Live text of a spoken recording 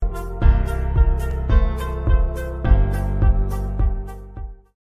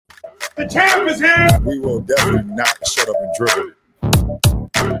The champ is here. We will definitely not shut up and dribble.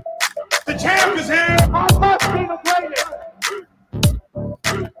 The champ is here. I must be the greatest.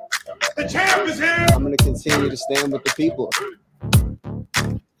 The champ is here. I'm going to continue to stand with the people.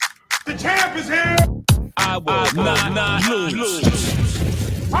 The champ is here. I will not lose.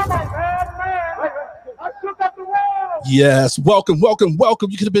 I'm a bad man. I shook up the world. Yes, welcome.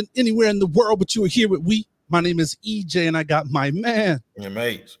 You could have been anywhere in the world, but you were here with we. My name is EJ, and I got my man. Your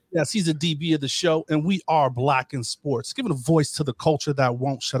mates. Yes, he's a DB of the show, and we are Black in Sports, giving a voice to the culture that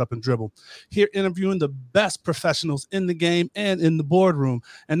won't shut up and dribble. Here interviewing the best professionals in the game and in the boardroom.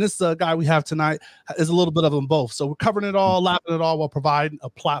 And this guy we have tonight is a little bit of them both. So we're covering it all, lapping it all, while providing a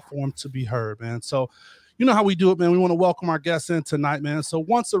platform to be heard, man. So you know how we do it, man. We want to welcome our guests in tonight, man. So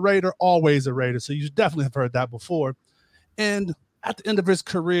once a Raider, always a Raider. So you definitely have heard that before. And at the end of his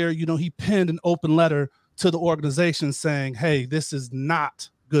career, you know, he penned an open letter to the organization saying, hey, this is not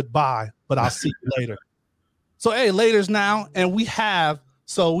goodbye, but I'll see you later. So, hey, later's now. And we have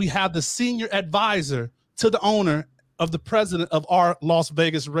the senior advisor to the owner of the president of our Las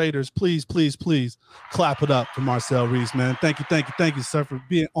Vegas Raiders. Please clap it up for Marcel Reese, man. Thank you, sir, for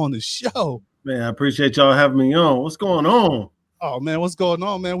being on the show. Man, I appreciate y'all having me on. What's going on? Oh, man, what's going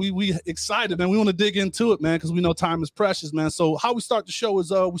on, man? We excited, man. We want to dig into it, man, because we know time is precious, man. So how we start the show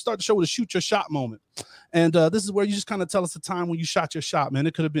is we start the show with a shoot your shot moment. And this is where you just kind of tell us the time when you shot your shot, man.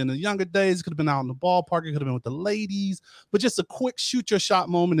 It could have been in the younger days. It could have been out in the ballpark. It could have been with the ladies. But just a quick shoot your shot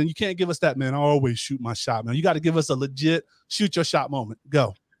moment. And you can't give us that, man. I always shoot my shot, man. You got to give us a legit shoot your shot moment.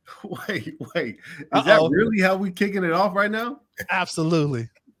 Go. Wait. Is that really how we kicking it off right now? Absolutely.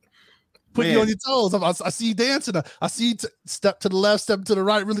 Put you on your toes. I see you dancing. I see you step to the left, step to the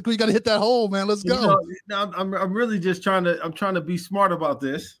right. Really quick. You got to hit that hole, man. Let's go. No, I'm really just trying to be smart about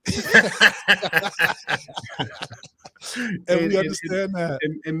this. and we understand that.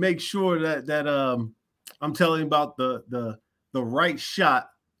 And make sure that I'm telling you about the right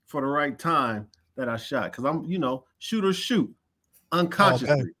shot for the right time that I shot. Because I'm, shoot or shoot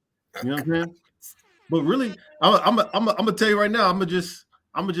unconsciously. Okay. You know what I'm saying? But really, I'm gonna tell you right now, I'm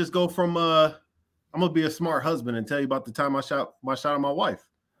gonna just go from I'm gonna be a smart husband and tell you about the time I shot at my wife.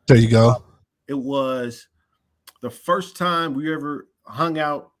 There you go. It was the first time we ever hung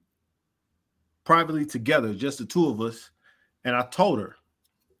out privately together, just the two of us, and I told her,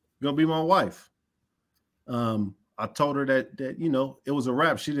 "You're gonna be my wife." I told her that it was a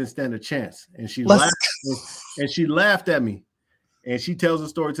wrap. She didn't stand a chance, and she laughed at me. And she tells a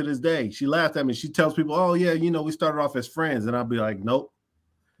story to this day. She laughed at me. She tells people, "Oh yeah, we started off as friends," and I'll be like, "Nope."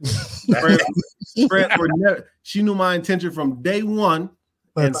 She knew my intention from day one,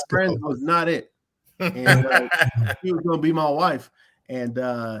 and friends was not it. And she was gonna be my wife, and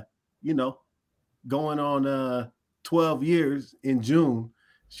going on 12 years in June,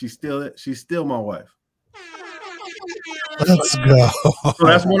 she's still my wife. Let's go. So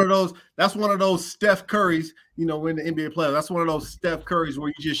that's one of those Steph Currys, when the NBA playoffs. That's one of those Steph Currys where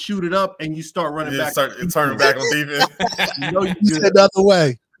you just shoot it up and you start running back. Turning back on defense. You said the other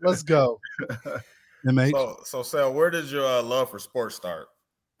way. Let's go. So Sal, where did your love for sports start?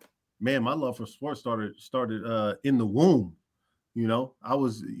 Man, my love for sports started in the womb. I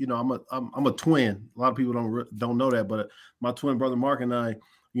was, I'm a twin. A lot of people don't know that, but my twin brother Mark and I,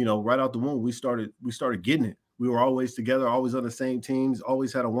 right out the womb, we started getting it. We were always together, always on the same teams,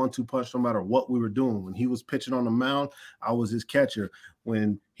 always had a 1-2 punch no matter what we were doing. When he was pitching on the mound, I was his catcher.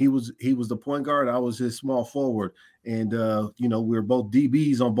 When he was the point guard, I was his small forward. And we were both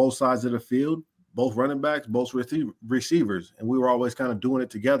DBs on both sides of the field, both running backs, both receivers, and we were always kind of doing it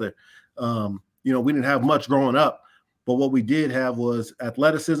together. We didn't have much growing up, but what we did have was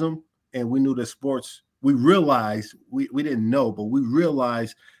athleticism, and we knew that sports. We realized we didn't know, but we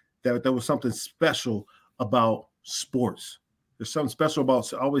realized that there was something special about sports. There's something special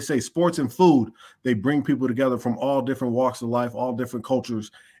about, I always say, sports and food. They bring people together from all different walks of life, all different cultures,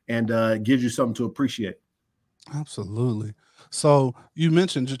 and it gives you something to appreciate. Absolutely. So you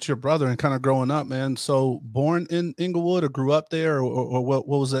mentioned just your brother and kind of growing up, man. So born in Inglewood or grew up there, or what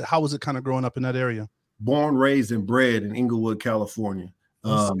was it? How was it kind of growing up in that area? Born, raised, and bred in Inglewood, California.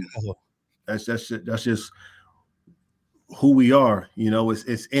 That's just who we are.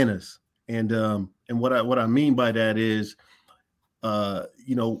 It's in us. And what I mean by that is, at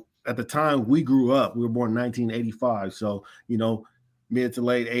the time we grew up, we were born in 1985. So, mid to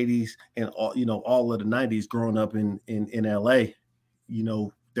late 80s and all of the 90s growing up in LA,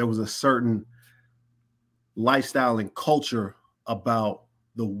 there was a certain lifestyle and culture about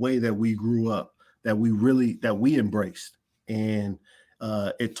the way that we grew up that we embraced. And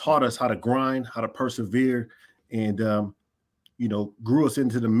it taught us how to grind, how to persevere. And, grew us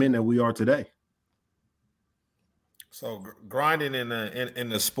into the men that we are today. So grinding in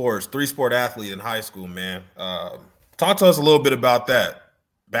the sports, 3-sport athlete in high school, man. Talk to us a little bit about that.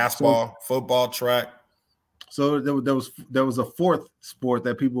 Basketball, football, track. So there was a fourth sport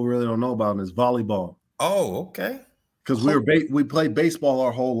that people really don't know about, and it's volleyball. Oh, okay. Because we played baseball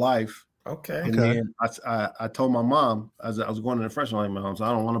our whole life. Okay. And then I told my mom as I was going to the freshman league, my mom said,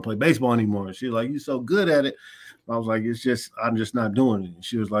 I don't want to play baseball anymore. And she was like, "You're so good at it." I was like, I'm just not doing it. And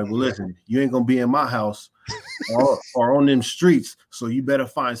she was like, "Well, listen, you ain't gonna be in my house or on them streets, so you better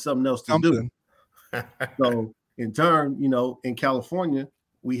find something else to do." So in turn, in California,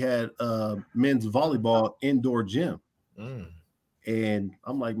 we had men's volleyball indoor gym. And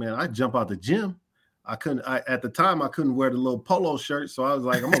I'm like, man, I jump out the gym. At the time I couldn't wear the little polo shirt. So I was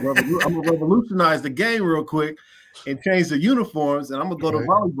like, I'm gonna revolutionize the game real quick and change the uniforms, and I'm gonna go to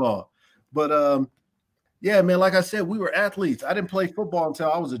volleyball. But yeah, man, like I said, we were athletes. I didn't play football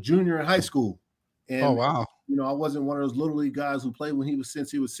until I was a junior in high school. And oh wow. I wasn't one of those little league guys who played since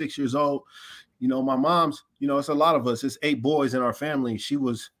he was 6 years old. My mom's, it's a lot of us. It's 8 boys in our family.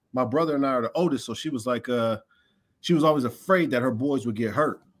 My brother and I are the oldest, so she was like, she was always afraid that her boys would get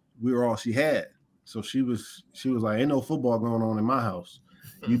hurt. We were all she had. So she was like, ain't no football going on in my house.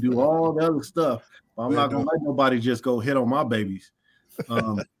 You do all the other stuff, but I'm not gonna let nobody just go hit on my babies.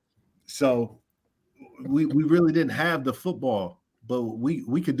 So we really didn't have the football, but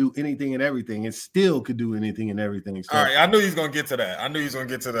we could do anything and everything, and still could do anything and everything. So, all right, I knew he was gonna get to that. I knew he was gonna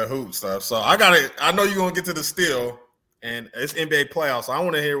get to the hoop stuff. So I know you're gonna get to the steal, and it's NBA playoffs. So I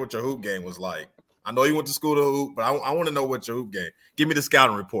want to hear what your hoop game was like. I know you went to school to hoop, but I want to know what your hoop game. Give me the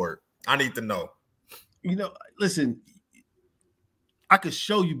scouting report. I need to know. Listen, I could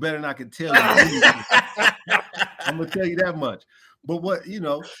show you better than I could tell you. I'm gonna tell you that much. But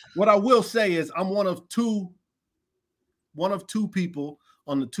what I will say is I'm one of two people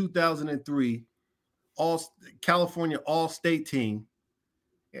on the 2003 California All-State team,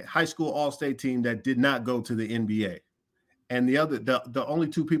 high school All-State team that did not go to the NBA. And the only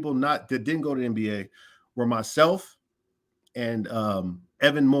 2 people that didn't go to the NBA were myself and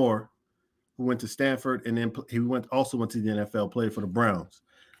Evan Moore, who went to Stanford, and then he also went to the NFL, played for the Browns.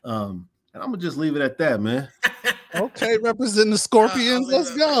 And I'm gonna just leave it at that, man. Okay, representing the Scorpions.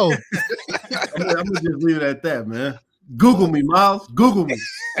 Let's go. I'm gonna just leave it at that, man. Google me, Miles. Google me.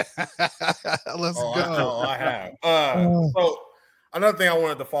 Let's go. I have. So another thing I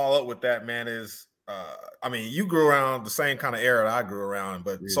wanted to follow up with that, man, is you grew around the same kind of era that I grew around,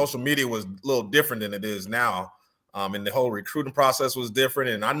 but social media was a little different than it is now. And the whole recruiting process was different.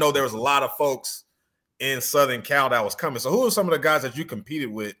 And I know there was a lot of folks in Southern Cal that was coming. So who are some of the guys that you competed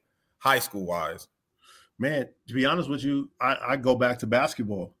with high school wise? Man, to be honest with you, I go back to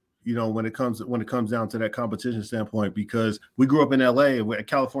basketball, when it comes down to that competition standpoint, because we grew up in LA at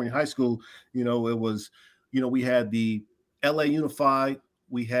California high school. It was, we had the LA Unified,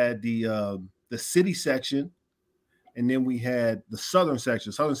 we had the city section, and then we had the Southern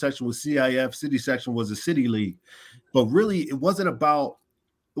section. Southern section was CIF, city section was the city league. But really, it wasn't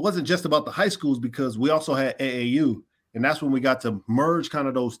just about the high schools, because we also had AAU. And that's when we got to merge kind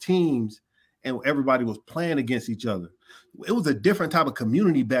of those teams, and everybody was playing against each other. It was a different type of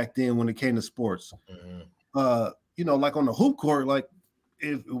community back then when it came to sports. Like on the hoop court, like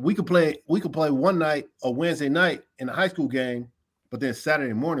if we could play one night, a Wednesday night in a high school game, but then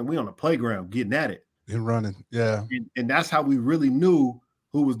Saturday morning we on the playground getting at it. And running, yeah. And that's how we really knew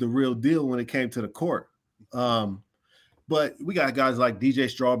who was the real deal when it came to the court. But we got guys like DJ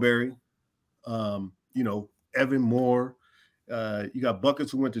Strawberry, Evan Moore. You got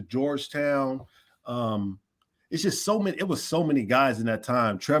Buckets who went to Georgetown. It's just so many. It was so many guys in that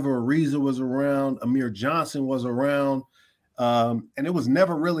time. Trevor Ariza was around. Amir Johnson was around. And it was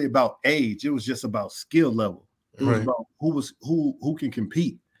never really about age. It was just about skill level. It was about who can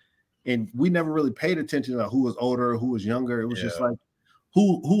compete. And we never really paid attention to who was older, who was younger. It was just like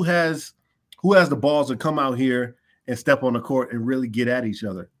who has the balls to come out here and step on the court and really get at each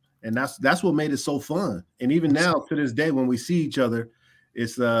other. And that's what made it so fun. And even now, to this day, when we see each other,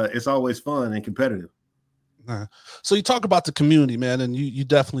 it's always fun and competitive. So you talk about the community, man, and you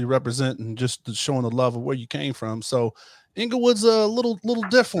definitely represent and just showing the love of where you came from. So Inglewood's a little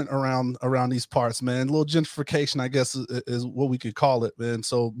different around these parts, man. A little gentrification, I guess, is what we could call it, man.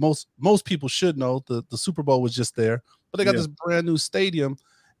 So most people should know the Super Bowl was just there, but they got this brand new stadium,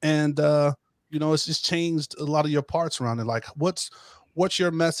 and it's just changed a lot of your parts around it. Like, what's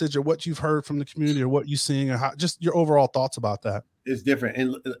your message, or what you've heard from the community, or what you're seeing, or how, just your overall thoughts about that? It's different.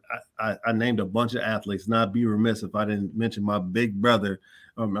 And I named a bunch of athletes, and I'd be remiss if I didn't mention my big brother.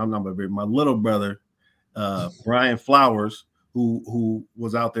 I'm not my little brother, Brian Flowers, who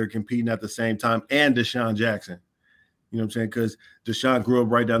was out there competing at the same time, and Deshaun Jackson. You know what I'm saying? Because Deshaun grew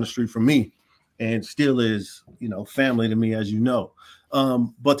up right down the street from me and still is, family to me, as you know.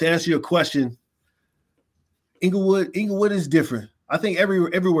 But to answer your question, Inglewood is different. I think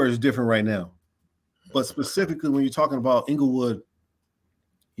everywhere is different right now. But specifically when you're talking about Inglewood,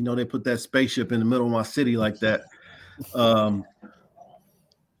 they put that spaceship in the middle of my city like that.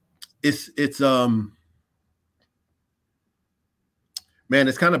 It's man,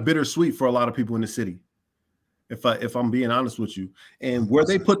 it's kind of bittersweet for a lot of people in the city. If I'm being honest with you. And where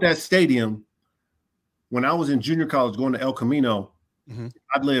they put that stadium, when I was in junior college going to El Camino,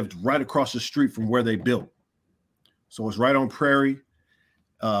 I lived right across the street from where they built. So it's right on Prairie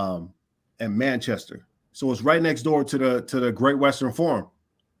and Manchester. So it's right next door to the Great Western Forum.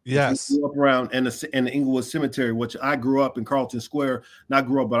 Yes. Grew up around and the Inglewood Cemetery, which I grew up in Carlton Square. Not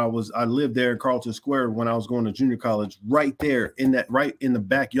grew up, but I lived there in Carlton Square when I was going to junior college, right there right in the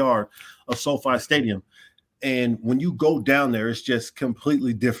backyard of SoFi Stadium. And when you go down there, it's just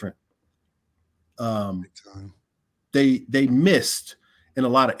completely different. They missed in a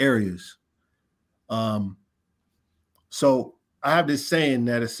lot of areas. So I have this saying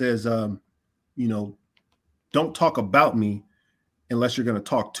that it says, don't talk about me unless you're going to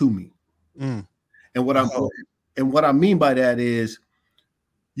talk to me. And what I mean by that is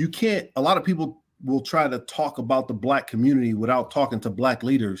you can't. A lot of people will try to talk about the Black community without talking to Black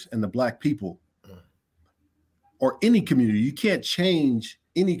leaders and the Black people. Or any community. You can't change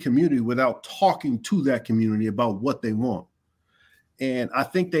any community without talking to that community about what they want. And I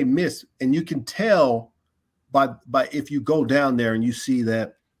think they miss, and you can tell by if you go down there and you see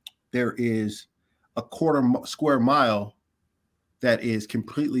that there is a quarter square mile that is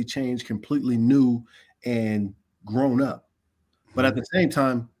completely changed, completely new, and grown up. But at the same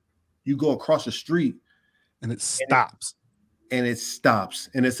time, you go across the street and it stops. And it's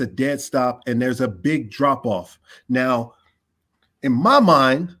a dead stop, and there's a big drop off. Now, in my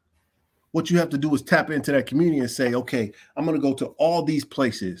mind, what you have to do is tap into that community and say, okay, I'm going to go to all these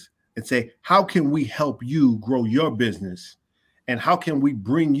places and say, how can we help you grow your business? And how can we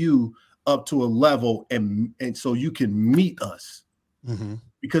bring you up to a level and so you can meet us?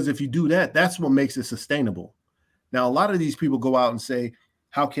 Because if you do that, that's what makes it sustainable. Now, a lot of these people go out and say,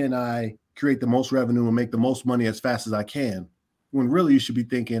 how can I create the most revenue and make the most money as fast as I can? When really you should be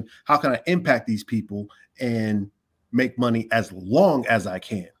thinking, how can I impact these people and make money as long as I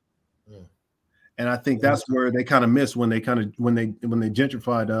can? And I think that's where they kind of miss when they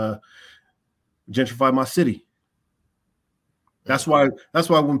gentrified my city. That's why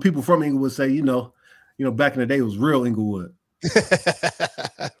when people from Inglewood say, back in the day it was real Inglewood.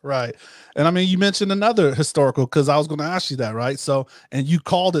 Right. And I mean, you mentioned another historical, because I was going to ask you that, right? So, and you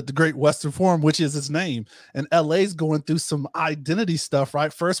called it the Great Western Forum, which is its name. And LA's going through some identity stuff,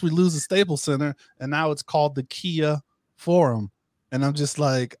 right? First we lose the Staples Center, and now it's called the Kia Forum. And I'm just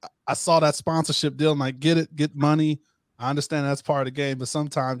like, I saw that sponsorship deal, and like, get money. I understand that's part of the game, but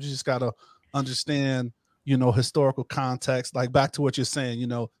sometimes you just got to understand, historical context. Like back to what you're saying,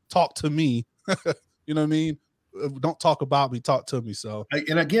 talk to me. You know what I mean? Don't talk about me, talk to me. So,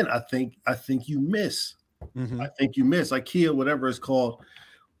 and again, I think you miss. I think you miss, like Kia, whatever it's called.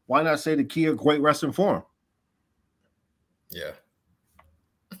 Why not say the Kia Great Western Forum? Yeah.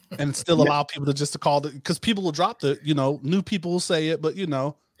 And still allow people to call it, because people will drop the, new people will say it, but you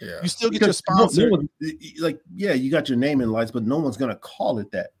still get your sponsor. You got your name in lights, but no one's gonna call it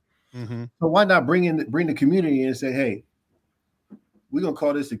that. So why not bring the community in and say, hey, we're gonna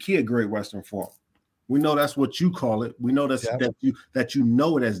call this the Kia Great Western Forum. We know that's what you call it. We know that you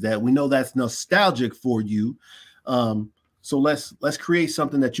know it as that. We know that's nostalgic for you. So let's create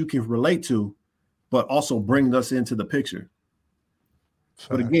something that you can relate to, but also bring us into the picture.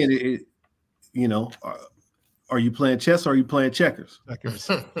 But again, are you playing chess or are you playing checkers? Checkers.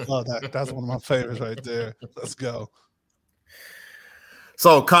 Love that. That's one of my favorites right there. Let's go.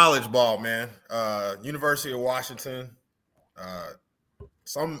 So college ball, man. University of Washington.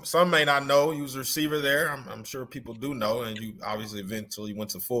 Some may not know he was a receiver there. I'm sure people do know, and you obviously eventually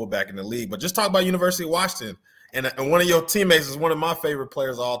went to fullback in the league. But just talk about University of Washington. And one of your teammates is one of my favorite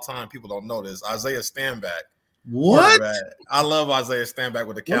players of all time. People don't know this. Isaiah Stanback. What? I love Isaiah Stanback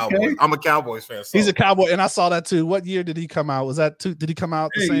with the Cowboys. Okay. I'm a Cowboys fan. So. He's a Cowboy, and I saw that too. What year did he come out? Was that did he come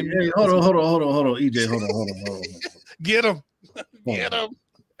out the same year? Hey, hold on, EJ, hold on. Get him. Get him.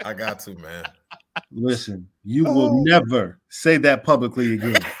 I got to, man. Listen, you will never say that publicly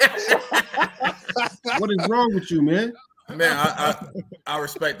again. What is wrong with you, man? Man, I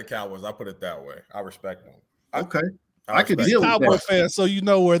respect the Cowboys. I put it that way. I respect them. I could deal with Cowboy that. fan, so you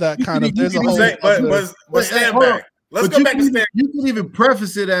know where that kind of there's a whole. But stand back. Let's But go back to Stan. you can even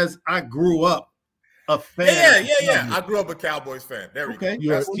preface it as I grew up a fan. Yeah. I grew up a Cowboys fan. There we go.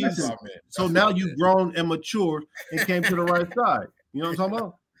 You're That's a what season. I meant. So now you've grown and matured and came to the right side. You know what I'm talking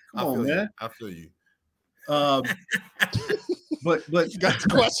about? Come on, man. I feel you. But You got the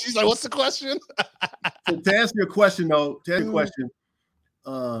question. He's like, what's the question? to answer your question, though,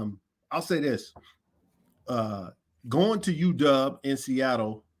 I'll say this. Going to UW in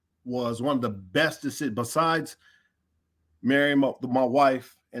Seattle was one of the best decisions, besides marrying my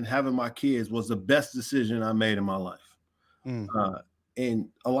wife and having my kids, was the best decision I made in my life. And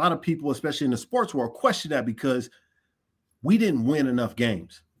a lot of people, especially in the sports world, question that because we didn't win enough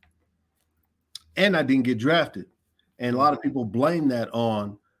games. And I didn't get drafted. And a lot of people blame that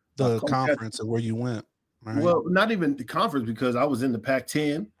on the conference and where you went. Right? Well, not even the conference, because I was in the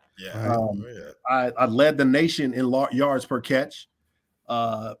Pac-10. Yeah. I led the nation in yards per catch.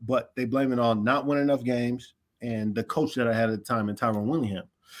 But they blame it on not winning enough games and the coach that I had at the time, in Tyrone Willingham.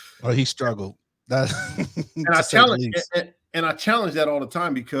 Oh, he struggled. That and I challenge that all the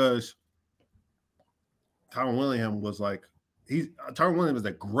time, because Tyrone Willingham was like, Tyrone Willingham was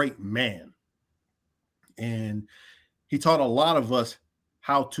a great man. And he taught a lot of us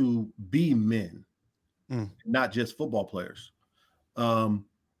how to be men, not just football players.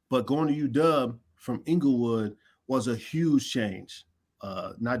 But going to UW from Inglewood was a huge change,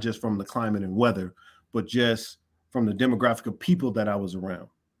 not just from the climate and weather, but just from the demographic of people that I was around.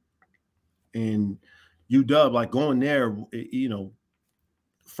 And UW, like going there,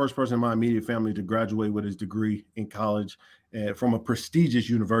 first person in my immediate family to graduate with his degree in college from a prestigious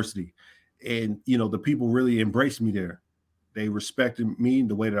university. And, the people really embraced me there. They respected me,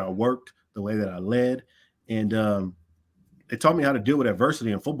 the way that I worked, the way that I led. And they taught me how to deal with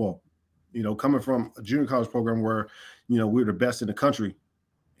adversity in football. Coming from a junior college program where, we were the best in the country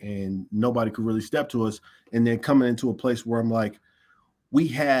and nobody could really step to us. And then coming into a place where I'm like, we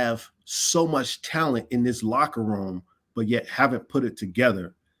have so much talent in this locker room, but yet haven't put it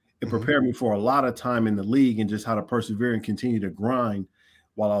together. It prepared me for a lot of time in the league and just how to persevere and continue to grind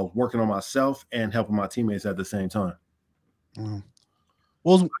while I was working on myself and helping my teammates at the same time.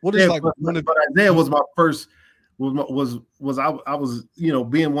 Well, what is like? But Isaiah was my first. I was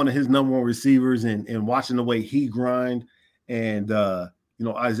being one of his number one receivers and watching the way he grind and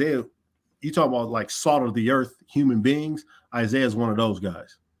Isaiah. You talk about like salt of the earth human beings. Isaiah is one of those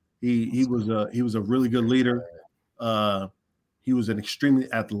guys. He was a really good leader. He was an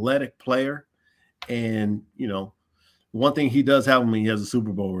extremely athletic player, and one thing he does have with me, he has a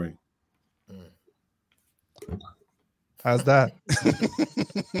Super Bowl ring. How's that?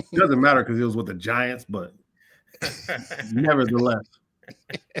 It doesn't matter because he was with the Giants, but nevertheless.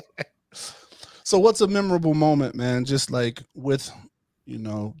 So what's a memorable moment, man? Just like with,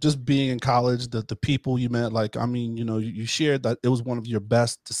 just being in college, the people you met, like, I mean, you shared that it was one of your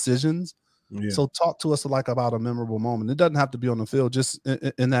best decisions. Yeah. So talk to us like about a memorable moment. It doesn't have to be on the field, just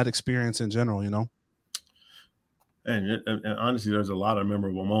in that experience in general, And honestly, there's a lot of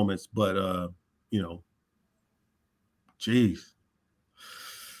memorable moments, but geez,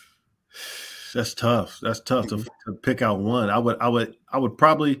 that's tough. That's tough to pick out one. I would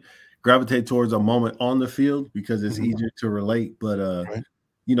probably gravitate towards a moment on the field because it's easier to relate. But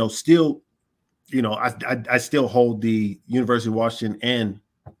still, I still hold the University of Washington and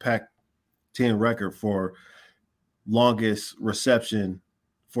Pac-10 record for longest reception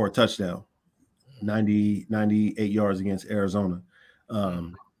for a touchdown. 98 yards against Arizona.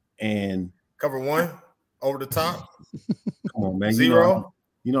 And cover one over the top. Come on, man. 0.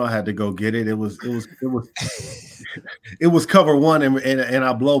 I had to go get it. It was it was cover one and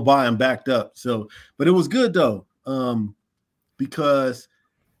I blow by and backed up. So, but it was good though. Because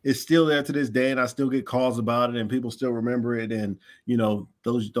it's still there to this day and I still get calls about it and people still remember it. And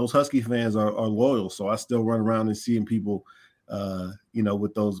those Husky fans are loyal. So I still run around and seeing people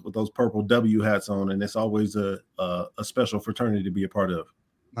with those purple W hats on, and it's always a special fraternity to be a part of.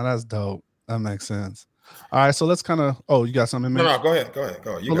 Now that's dope. That makes sense. All right, so let's kind of. Oh, you got something? No, go ahead.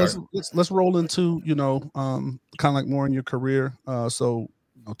 Let's roll into kind of like more in your career. So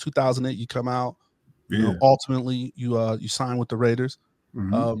 2008, you come out. Ultimately, you sign with the Raiders.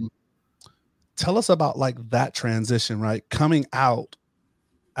 Tell us about like that transition, right? Coming out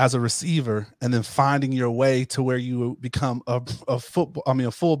as a receiver and then finding your way to where you become a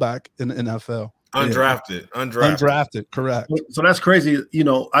fullback in the NFL. Undrafted, correct. So that's crazy.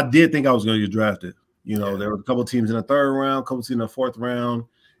 I did think I was going to get drafted. There were a couple of teams in the third round, a couple of teams in the fourth round.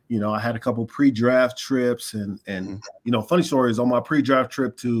 I had a couple pre-draft trips and funny story is on my pre-draft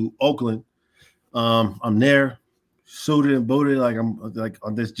trip to Oakland, I'm there suited and booted, like I'm like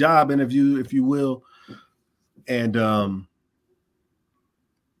on this job interview, if you will. And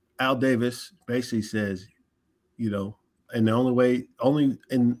Al Davis basically says, and the only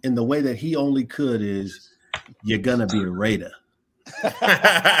in the way that he only could is you're gonna be a Raider.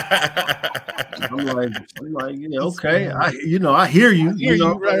 I'm like, yeah, okay. I hear you.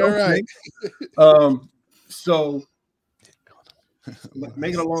 Right. So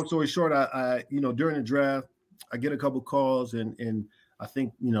making a long story short, I during the draft, I get a couple calls and I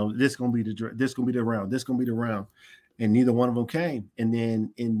think, this gonna be the round, and neither one of them came. And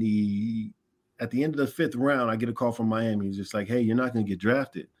then at the end of the 5th round, I get a call from Miami. He's just like, hey, you're not gonna get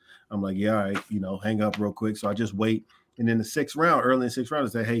drafted. I'm like, yeah, all right, hang up real quick. So I just wait. And then early in the 6th round, I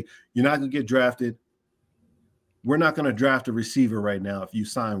say, hey, you're not gonna get drafted. We're not gonna draft a receiver right now. If you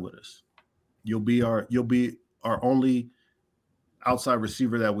sign with us, you'll be our only outside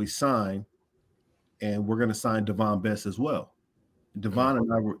receiver that we sign, and we're gonna sign Devon Best as well. Devon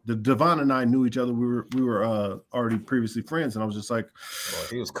and I knew each other. We were already previously friends, and I was just like, boy,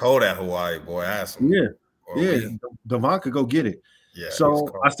 he was cold at Hawaii, boy. Ask him. Yeah. Devon could go get it. Yeah. So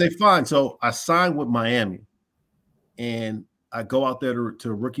I say fine. So I signed with Miami, and I go out there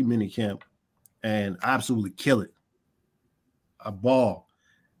to rookie minicamp, and I absolutely kill it. I ball.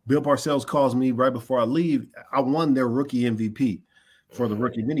 Bill Parcells calls me right before I leave. I won their rookie MVP for the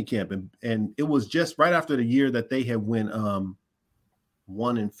rookie minicamp, and it was just right after the year that they had went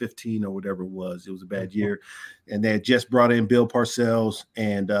 1-15 or whatever it was. It was a bad year, and they had just brought in Bill Parcells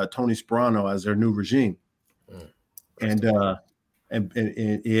and Tony Sperano as their new regime. And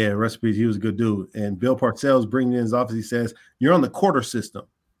yeah, recipes. He was a good dude. And Bill Parcells bringing in his office. He says, "You're on the quarter system."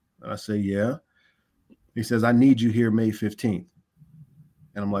 And I say, "Yeah." He says, "I need you here May 15th."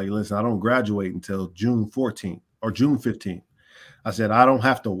 And I'm like, "Listen, I don't graduate until June 14th or June 15th." I said, "I don't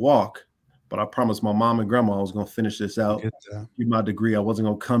have to walk, but I promised my mom and grandma I was going to finish this out, get my degree. I wasn't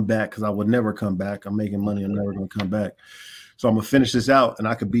going to come back because I would never come back. I'm making money. I'm never going to come back. So I'm going to finish this out, and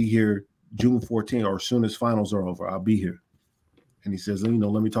I could be here June 14th or as soon as finals are over. I'll be here." And he says, let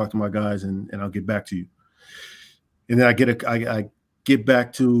me talk to my guys, and I'll get back to you. And then I get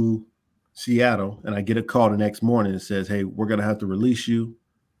back to Seattle, and I get a call the next morning that says, "Hey, we're going to have to release you.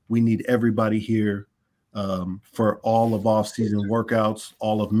 We need everybody here for all of off-season workouts,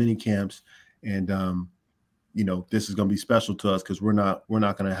 all of mini camps, and this is going to be special to us because we're not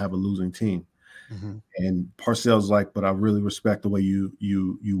going to have a losing team." Mm-hmm. And Parcells like, "But I really respect the way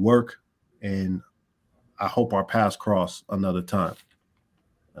you work, and I hope our paths cross another time."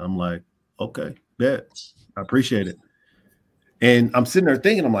 And I'm like, "Okay, bet. I appreciate it." And I'm sitting there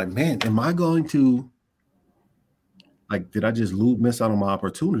thinking, I'm like, man, am I going to, did I just miss out on my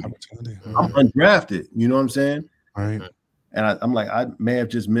opportunity? Mm-hmm. I'm undrafted. You know what I'm saying? Right. And I'm like, I may have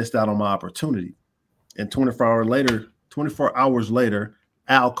just missed out on my opportunity. And 24 hours later,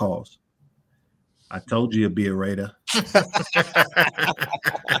 Al calls. "I told you you'd be a Raider."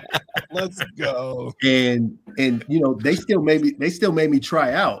 Let's go. And they still made me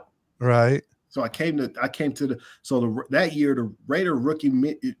try out. Right. So I came to that year, the Raider rookie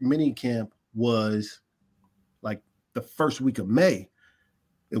mini camp was like the first week of May.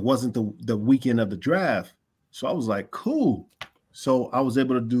 It wasn't the weekend of the draft. So I was like, cool. So I was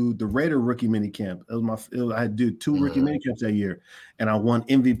able to do the Raider rookie mini camp. I had to do 2 rookie mini camps that year, and I won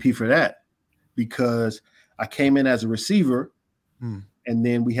MVP for that because I came in as a receiver, and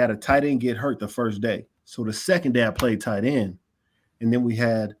then we had a tight end get hurt the first day. So the second day I played tight end, and then we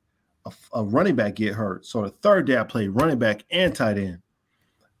had a running back get hurt. So the third day I played running back and tight end,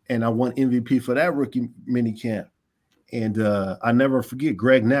 and I won MVP for that rookie mini camp. And I never forget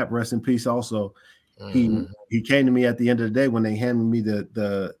Greg Knapp, rest in peace. Also, he came to me at the end of the day when they handed me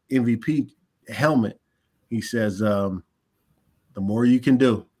the MVP helmet. He says, "The more you can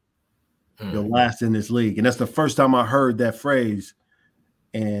do, you'll last in this league." And that's the first time I heard that phrase.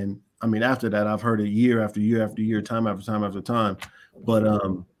 And I mean, after that, I've heard it year after year after year, time after time after time. But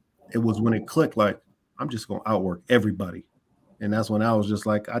it was when it clicked, like, I'm just going to outwork everybody. And that's when I was just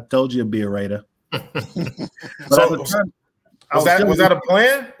like, "I told you to be a Raider." Was that a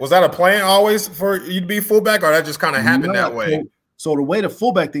plan? Was that a plan always for you to be fullback, or that just kind of happened that way? So the way the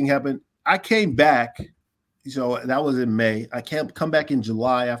fullback thing happened, I came back. So that was in May. I can't come back in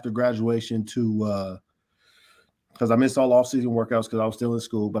July after graduation to because I missed all offseason workouts because I was still in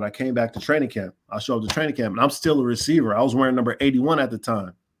school. But I came back to training camp. I showed up to training camp, and I'm still a receiver. I was wearing number 81 at the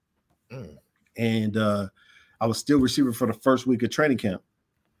time. And I was still receiver for the first week of training camp.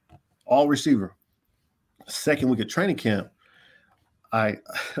 All receiver. Second week of training camp, I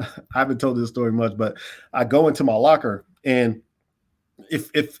haven't told this story much, but I go into my locker, and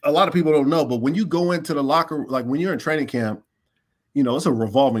if a lot of people don't know, but when you go into the locker, like when you're in training camp, it's a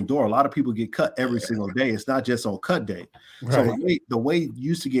revolving door. A lot of people get cut every single day. It's not just on cut day. Right. So the way it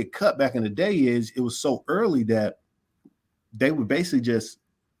used to get cut back in the day is it was so early that they would basically just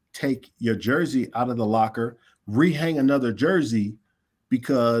take your jersey out of the locker, rehang another jersey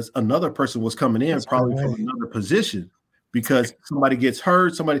because another person was coming in, probably from another position, because somebody gets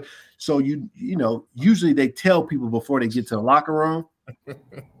hurt, so usually they tell people before they get to the locker room.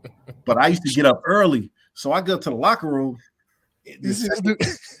 But I used to get up early, so I go to the locker room. This is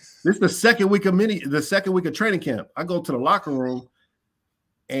the second week of training camp. I go to the locker room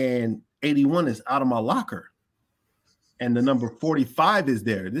and 81 is out of my locker. And the number 45 is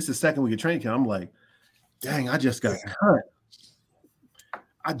there. This is the second week of training camp. I'm like, dang, I just got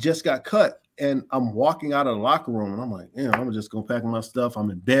cut. And I'm walking out of the locker room and I'm like, I'm just gonna pack my stuff.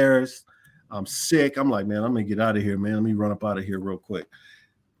 I'm embarrassed. I'm sick. I'm like, man, I'm gonna get out of here, man. Let me run up out of here real quick.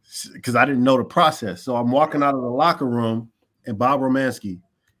 Because I didn't know the process. So I'm walking out of the locker room and Bob Romanski,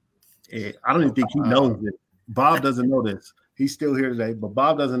 I don't even think he knows it. Bob doesn't know this. He's still here today, but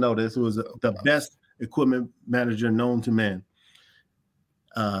Bob doesn't know this. Who was the best equipment manager known to man.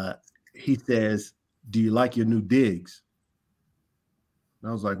 He says, do you like your new digs? And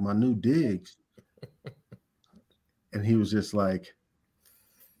I was like, my new digs? And he was just like,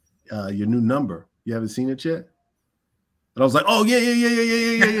 your new number. You haven't seen it yet? And I was like, oh, yeah.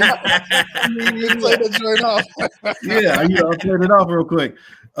 Play the joint off. I played it off real quick.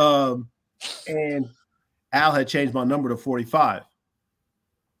 And Al had changed my number to 45.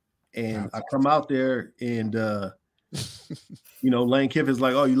 And I come out there and, Lane Kiffin's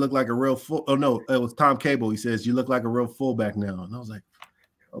like, oh, you look like a real full. Oh, no, it was Tom Cable. He says, you look like a real fullback now. And I was like,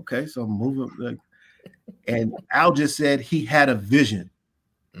 okay, so I'm moving. And Al just said he had a vision.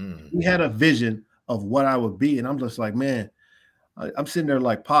 He had a vision of what I would be. And I'm just like, man, I'm sitting there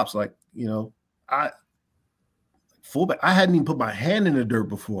like Pops, like, fullback. I hadn't even put my hand in the dirt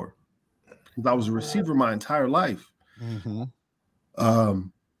before because I was a receiver my entire life.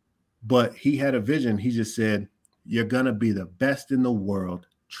 But he had a vision. He just said, you're going to be the best in the world.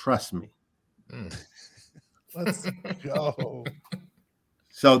 Trust me. Let's go.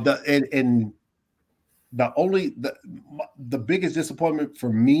 So the biggest disappointment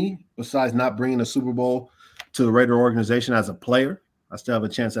for me, besides not bringing a Super Bowl to the Raider organization as a player, I still have a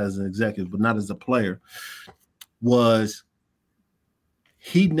chance as an executive, but not as a player, was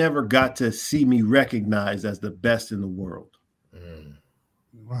he never got to see me recognized as the best in the world.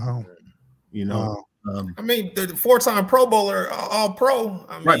 Wow. I mean, the 4-time Pro Bowler, all pro.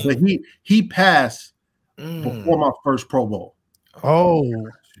 Right, but he passed before my first Pro Bowl. Oh.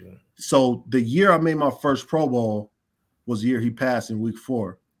 So the year I made my first Pro Bowl was the year he passed in week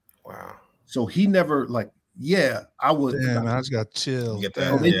 4. Wow. So he never I was. Damn, I just got chills.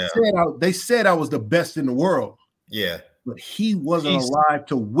 They said I was the best in the world. Yeah. But he wasn't alive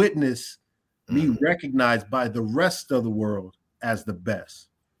to witness me recognized by the rest of the world as the best.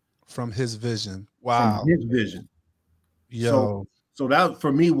 From his vision. Wow. From his vision. Yo. So that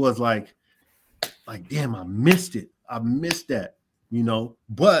for me was like, damn, I missed it. I missed that,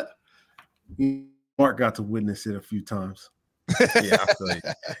 But Mark got to witness it a few times. Yeah, I feel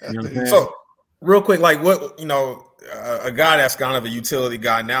you. So, real quick, like what, a guy that's kind of a utility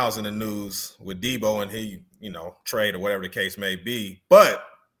guy now is in the news with Debo and he, trade or whatever the case may be. But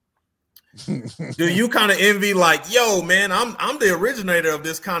do you kind of envy, like, yo, man, I'm the originator of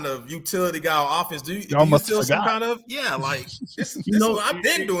this kind of utility guy offense? Do you feel some kind of, like, I've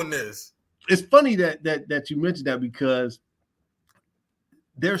been doing this. It's funny that you mentioned that because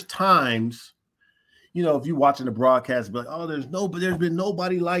there's times, if you're watching the broadcast, be like, oh, there's been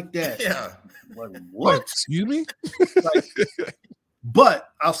nobody like that. Yeah. Like, what? Excuse me? But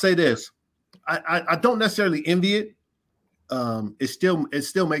I'll say this. I don't necessarily envy it. It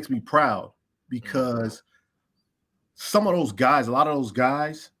still makes me proud because some of those guys, a lot of those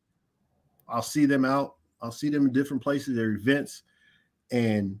guys, I'll see them in different places, their events,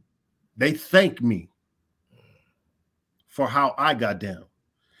 and they thank me for how I got down.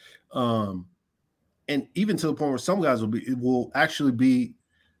 And even to the point where some guys will actually be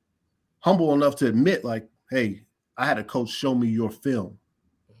humble enough to admit, like, hey, I had a coach show me your film.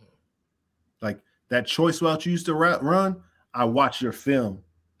 Like that choice route you used to run, I watched your film,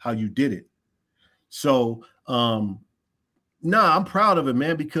 how you did it. So, I'm proud of it,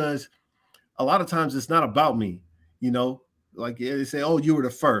 man, because a lot of times it's not about me, like they say, oh, you were the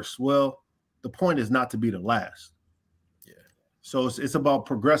first. Well, the point is not to be the last. Yeah. So it's about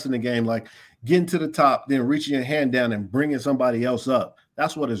progressing the game, like getting to the top, then reaching your hand down and bringing somebody else up.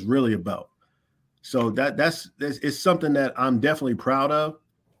 That's what it's really about. So it's something that I'm definitely proud of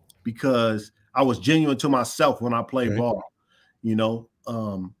because I was genuine to myself when I played ball. You know,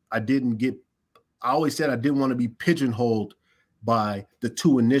 I always said I didn't want to be pigeonholed by the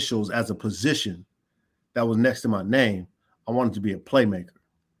two initials as a position that was next to my name. I wanted to be a playmaker.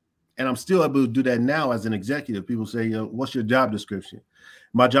 And I'm still able to do that now as an executive. People say, what's your job description?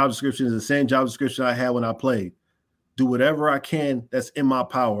 My job description is the same job description I had when I played. Do whatever I can that's in my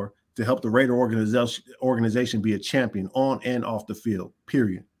power to help the Raider organization be a champion on and off the field,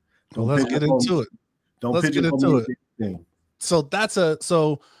 period. Let's get into it. Let's get into it.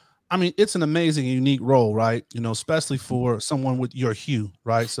 So I mean, it's an amazing, unique role, right? You know, especially for someone with your hue,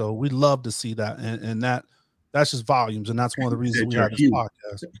 right? So we love to see that. And that's just volumes. And that's one of the reasons we have this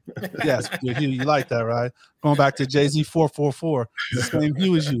podcast. Yes, your hue. You like that, right? Going back to Jay-Z 444, the same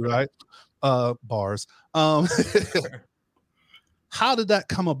hue as you, right? Bars. How did that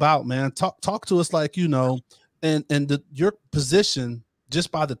come about, man? Talk to us, like, you know, and your position,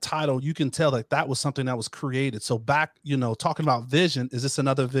 just by the title, you can tell that was something that was created. So back, you know, talking about vision, is this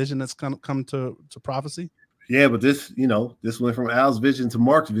another vision that's going to come to prophecy? Yeah, but this went from Al's vision to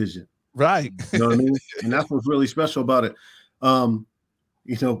Mark's vision. Right. You know what I mean? And that's what's really special about it. You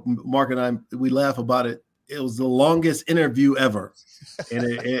know, Mark and I, we laugh about it. It was the longest interview ever. And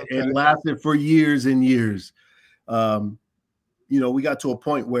it lasted for years and years. You know, we got to a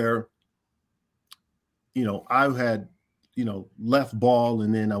point where, you know, I had, you know, left ball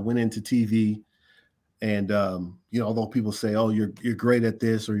and then I went into TV. And, you know, although people say, oh, you're great at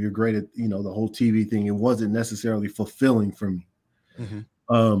this or you're great at, you know, the whole TV thing, it wasn't necessarily fulfilling for me.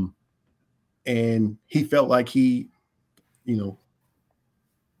 Mm-hmm. And he felt like he, you know,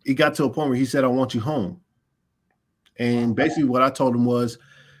 it got to a point where he said, I want you home. And basically what I told him was,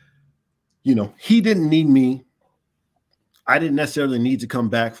 you know, he didn't need me. I didn't necessarily need to come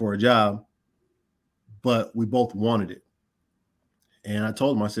back for a job, but we both wanted it. And I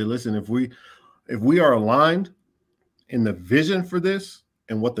told him, I said, listen, if we are aligned in the vision for this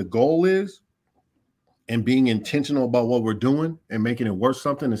and what the goal is and being intentional about what we're doing and making it worth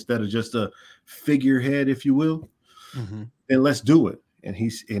something instead of just a figurehead, if you will, mm-hmm. then let's do it. And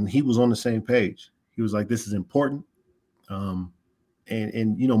he was on the same page. He was like, this is important.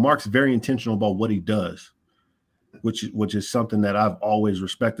 And you know, Mark's very intentional about what he does, which is something that I've always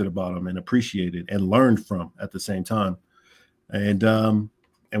respected about him and appreciated and learned from at the same time. And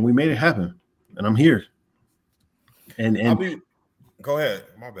we made it happen, and I'm here. And go ahead,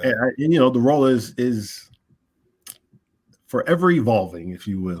 my bad. And you know, the role is forever evolving, if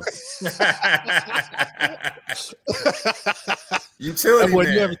you will. Utility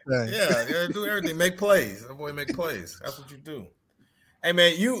man. Everything. Yeah, do everything. Make plays. That boy make plays. That's what you do. Hey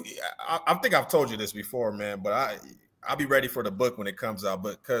man, I think I've told you this before, man, but I'll be ready for the book when it comes out.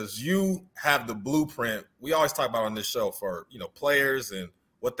 But because you have the blueprint, we always talk about on this show for, you know, players and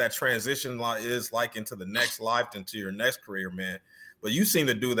what that transition is like into the next life, into your next career, man. But you seem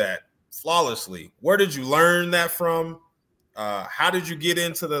to do that flawlessly. Where did you learn that from? How did you get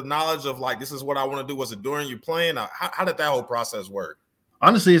into the knowledge of, like, this is what I want to do? Was it during you playing? How did that whole process work?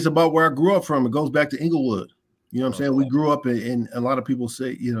 Honestly, it's about where I grew up from. It goes back to Inglewood. You know what I'm saying? We grew up in a lot of people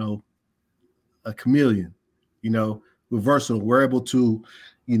say, you know, a chameleon. You know, we're versatile. We're able to,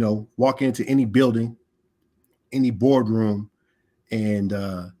 you know, walk into any building, any boardroom, and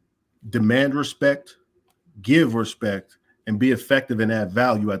demand respect, give respect, and be effective and add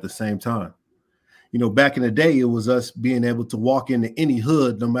value at the same time. You know, back in the day, it was us being able to walk into any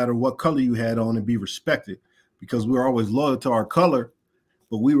hood, no matter what color you had on, and be respected, because we were always loyal to our color,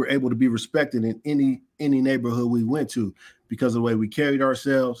 but we were able to be respected in any neighborhood we went to because of the way we carried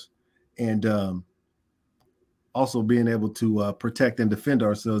ourselves, and also being able to protect and defend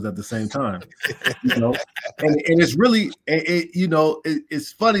ourselves at the same time. You know, and it's really, you know,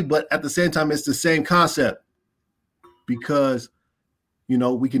 it's funny, but at the same time, it's the same concept, because, you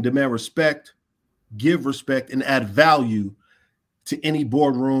know, we can demand respect, give respect, and add value to any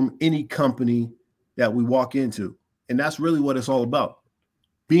boardroom, any company that we walk into. And that's really what it's all about,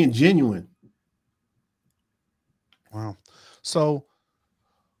 being genuine. Wow. So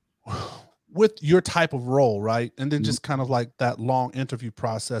with your type of role, right? And then just kind of like that long interview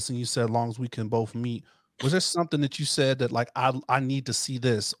process, and you said, as long as we can both meet, was there something that you said that, like, I need to see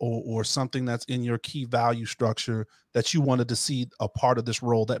this, or something that's in your key value structure that you wanted to see a part of this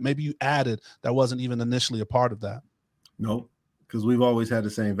role that maybe you added that wasn't even initially a part of that? No, because we've always had the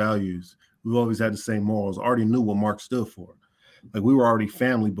same values. We've always had the same morals. I already knew what Mark stood for. Like, we were already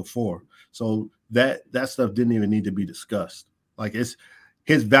family before. So that stuff didn't even need to be discussed. Like, it's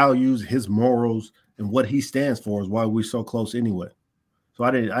his values, his morals, and what he stands for is why we're so close anyway. So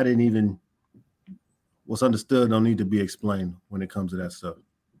I didn't even, what's understood don't need to be explained when it comes to that stuff.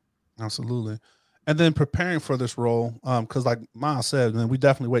 Absolutely. And then preparing for this role, because like Miles said, man, we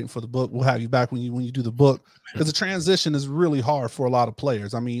definitely waiting for the book. We'll have you back when you do the book, because the transition is really hard for a lot of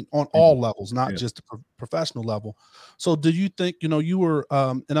players. I mean, on all levels, not just the professional level. So, do you think you were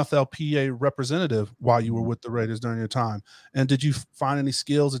NFLPA representative while you were with the Raiders during your time, and did you find any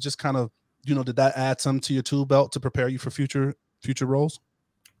skills that just kind of did that add something to your tool belt to prepare you for future roles?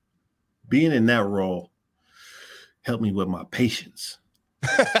 Being in that role helped me with my patience.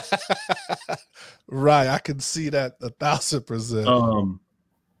 Right, I can see that 1,000%.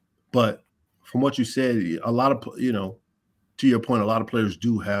 But from what you said, a lot of to your point, a lot of players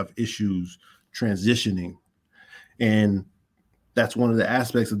do have issues transitioning, and that's one of the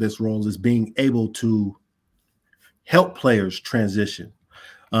aspects of this role is being able to help players transition.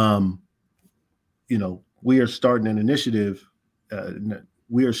 We are starting an initiative.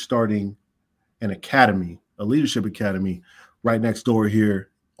 We are starting an academy, a leadership academy, right next door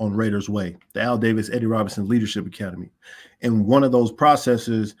here on Raiders Way, the Al Davis Eddie Robinson Leadership Academy. And one of those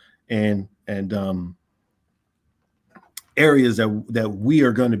processes and areas that we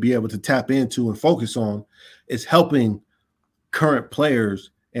are going to be able to tap into and focus on is helping current players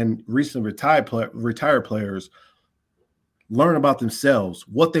and recently retired players learn about themselves,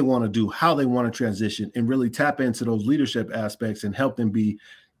 what they want to do, how they want to transition, and really tap into those leadership aspects and help them be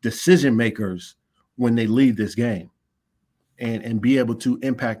decision makers when they leave this game. And be able to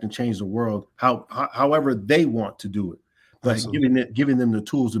impact and change the world however they want to do it, but giving them the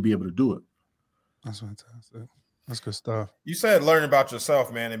tools to be able to do it. That's fantastic. That's good stuff. You said learning about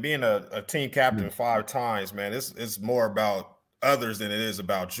yourself, man, and being a team captain 5 times, man. It's more about others than it is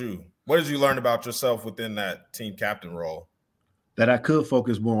about you. What did you learn about yourself within that team captain role? That I could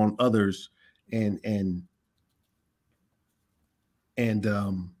focus more on others and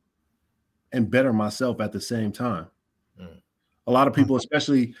better myself at the same time. A lot of people,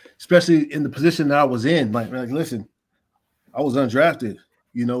 especially in the position that I was in, like listen, I was undrafted.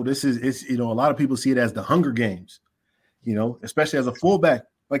 It's a lot of people see it as the Hunger Games, especially as a fullback.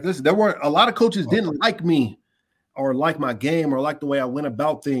 Like, listen, there were a lot of coaches didn't like me or like my game or like the way I went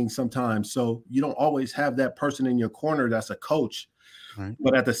about things sometimes. So you don't always have that person in your corner that's a coach. Right.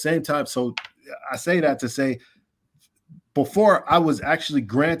 But at the same time, so I say that to say, before I was actually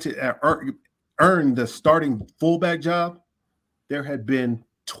granted earned the starting fullback job, there had been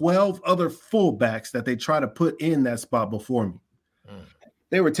 12 other fullbacks that they tried to put in that spot before me.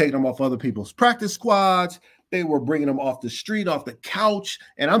 They were taking them off other people's practice squads. They were bringing them off the street, off the couch,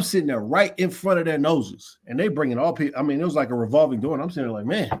 and I'm sitting there right in front of their noses. And they bringing all people. I mean, it was like a revolving door. And I'm sitting there like,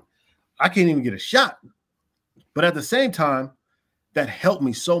 man, I can't even get a shot. But at the same time, that helped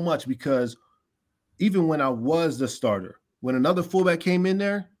me so much because even when I was the starter, when another fullback came in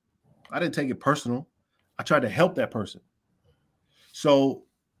there, I didn't take it personal. I tried to help that person. So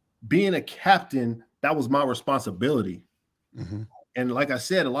being a captain, that was my responsibility. Mm-hmm. And like I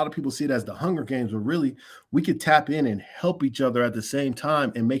said, a lot of people see it as the Hunger Games, but really we could tap in and help each other at the same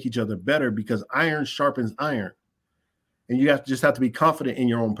time and make each other better because iron sharpens iron. And you have to be confident in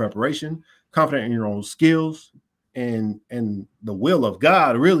your own preparation, confident in your own skills and the will of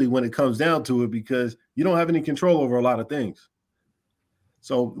God, really, when it comes down to it, because you don't have any control over a lot of things.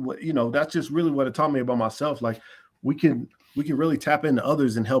 So, that's just really what it taught me about myself. Like we can really tap into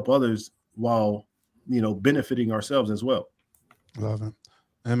others and help others while, benefiting ourselves as well. Love it.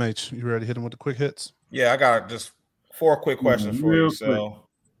 MH, you ready to hit him with the quick hits? Yeah, I got just 4 quick questions for you. So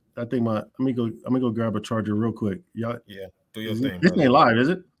I think let me go grab a charger real quick. Y'all, yeah, do your thing. This ain't live, is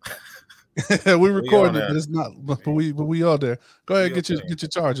it? We recorded it, but it's not. But we are there. Go ahead, get your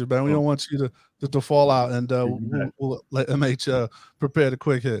charger, man. We don't want you to fall out, and we'll let MH prepare the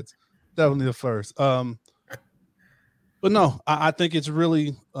quick hits. Definitely the first. But no, I think it's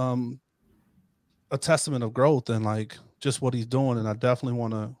really a testament of growth and like just what he's doing. And I definitely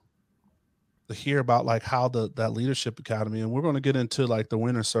want to hear about like how that leadership academy, and we're going to get into like the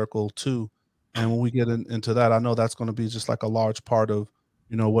winner circle too. And when we get into that, I know that's going to be just like a large part of,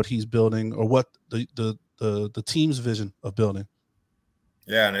 what he's building or what the team's vision of building.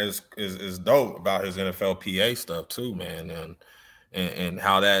 Yeah. And it's dope about his NFLPA stuff too, man. And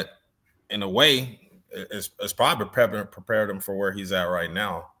how that in a way, it's probably prepared him for where he's at right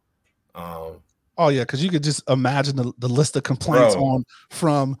now. Oh yeah, because you could just imagine the list of complaints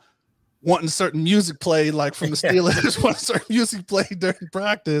from wanting certain music played, like from the Steelers, wanting certain music played during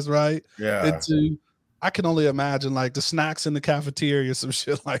practice, right? Yeah. I can only imagine like the snacks in the cafeteria, some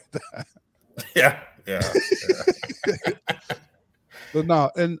shit like that. Yeah.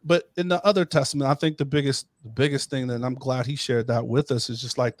 But in the other testament, I think the biggest thing that I'm glad he shared that with us is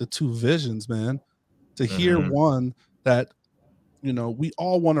just like the 2 visions, man. To hear one that, we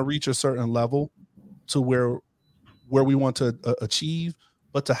all want to reach a certain level, to where we want to achieve,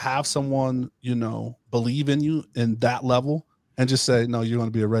 but to have someone, believe in you in that level and just say, no, you're going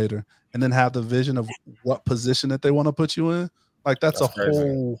to be a Raider, and then have the vision of what position that they want to put you in. Like that's a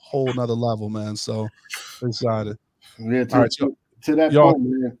crazy. whole nother level, man. So excited. Yeah, All right, to that point,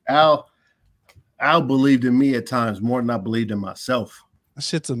 man, Al believed in me at times more than I believed in myself. That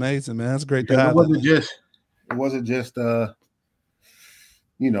shit's amazing, man. It's great to have. It wasn't just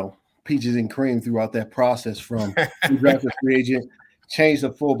peaches and cream throughout that process from draft a free agent, change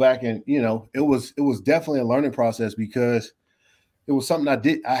the fullback, and it was definitely a learning process because it was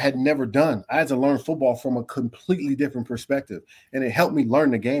something I had never done. I had to learn football from a completely different perspective, and it helped me learn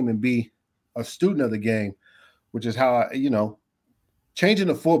the game and be a student of the game, which is how changing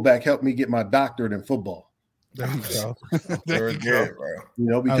the fullback helped me get my doctorate in football. There you go. Very good,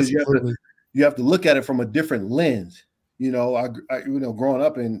 bro. Because you have to look at it from a different lens. I growing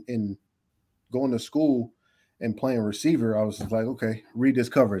up and going to school and playing receiver, I was just like, okay, read this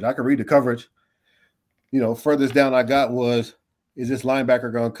coverage. I can read the coverage. Furthest down I got was, is this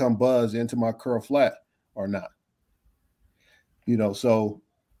linebacker going to come buzz into my curl flat or not? So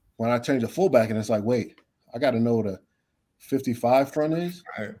when I change the fullback and it's like, wait, I got to know what a 55 front is.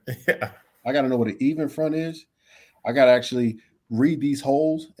 Yeah. I got to know what an even front is. I got to actually read these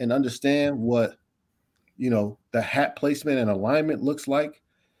holes and understand what, the hat placement and alignment looks like.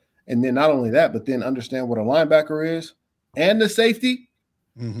 And then not only that, but then understand what a linebacker is and the safety.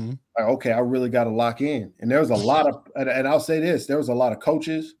 Mm-hmm. Like, okay, I really got to lock in. And there was a lot of, and I'll say this, there was a lot of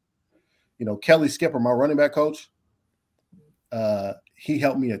coaches, Kelly Skipper, my running back coach, he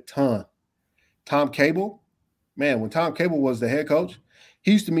helped me a ton. Tom Cable, man, when Tom Cable was the head coach,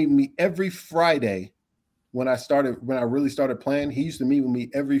 he used to meet me every Friday when I really started playing. He used to meet with me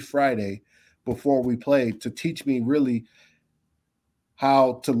every Friday before we played to teach me really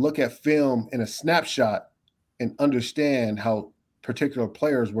how to look at film in a snapshot and understand how particular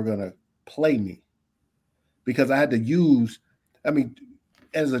players were going to play me. Because I had to use,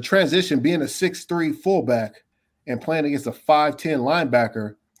 as a transition, being a 6'3" fullback and playing against a 5'10"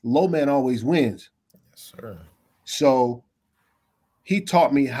 linebacker, low man always wins. Yes, sir. So he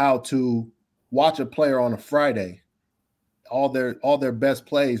taught me how to watch a player on a Friday, all their best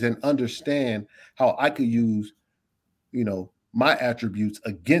plays, and understand how I could use, my attributes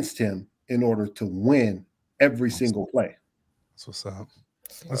against him in order to win every single play. That's what's up.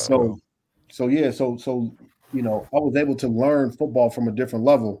 So I was able to learn football from a different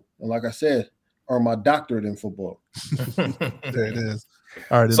level, and like I said, earn my doctorate in football. There it is.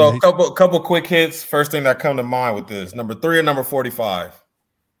 All right. So a couple quick hits. First thing that come to mind with this: number 3 or number 45?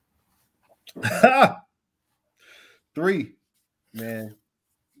 3, man.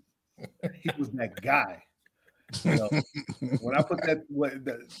 He was that guy. When I put that,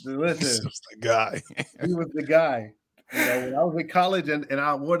 listen, the guy. He was the guy. When I was in college and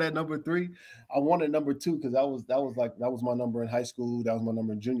I wore that number 3, I wanted number 2 because that was my number in high school. That was my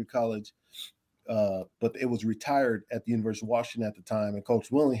number in junior college. But it was retired at the University of Washington at the time, and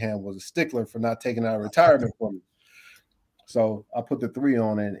Coach Willingham was a stickler for not taking out retirement for me. So I put the 3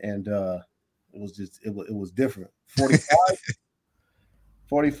 on it, and it was different.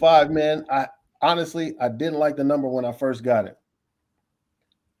 45, man. I honestly didn't like the number when I first got it.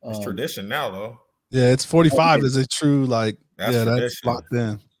 It's tradition now, though. Yeah, it's 45. Is it true? Like, that's locked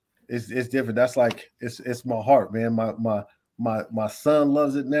in. It's different. That's like it's my heart, man. My son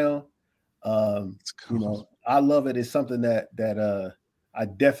loves it now. Cool. I love it. It's something that I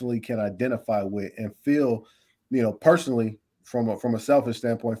definitely can identify with and feel, personally from a selfish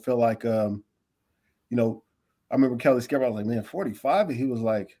standpoint, feel like I remember Kelly Skipper. I was like, man, 45, and he was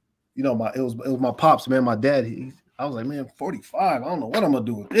like, it was my pops, man. My dad. I was like, man, 45. I don't know what I'm gonna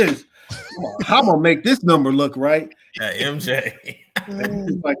do with this. How I'm gonna make this number look right. Yeah, MJ.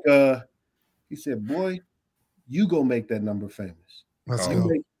 He's like, he said, boy, you go make that number famous.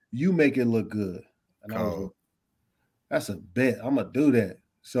 You make it look good. And I was like, that's a bet. I'm gonna do that.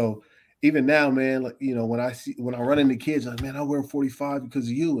 So even now, man, like, when I run into kids, like, man, I wear 45 because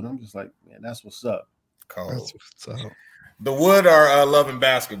of you, and I'm just like, man, that's what's up. That's what's up. The Wood or loving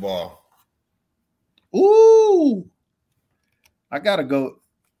basketball? Ooh, I gotta go.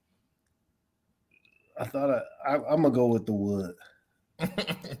 I thought I'm gonna go with the Wood.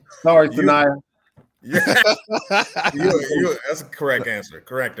 Sorry, Sanaya. Yeah, that's a correct answer.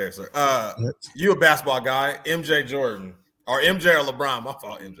 Correct answer. You a basketball guy? MJ Jordan or MJ or LeBron? I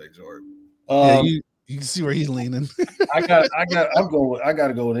thought MJ Jordan. You can see where he's leaning. I gotta go with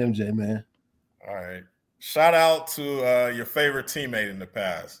MJ, man. All right. Shout out to your favorite teammate in the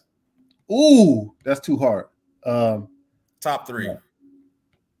past. Ooh, that's too hard. Top 3.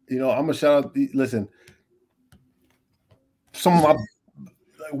 I'm gonna shout out. Listen,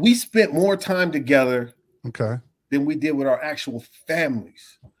 we spent more time together, than we did with our actual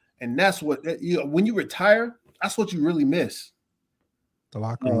families, and that's what when you retire, that's what you really miss. The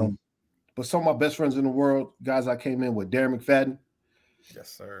locker room. But some of my best friends in the world, guys I came in with, Darren McFadden, yes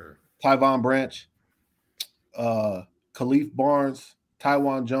sir, Tyvon Branch, Khalif Barnes,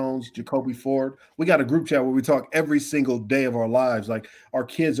 Tywan Jones, Jacoby Ford. We got a group chat where we talk every single day of our lives, like our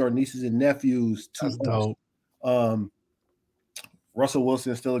kids, our nieces and nephews. That's dope. Russell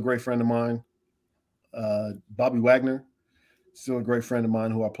Wilson is still a great friend of mine. Bobby Wagner, still a great friend of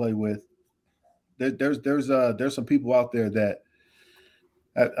mine who I play with. There's some people out there that,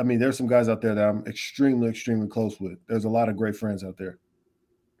 I mean, there's some guys out there that I'm extremely, extremely close with. There's a lot of great friends out there.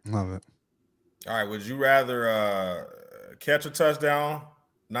 Love it. All right, would you rather catch a touchdown,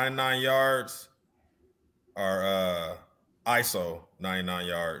 99 yards, or ISO 99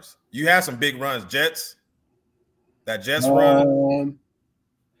 yards? You had some big runs, Jets. That Jets run.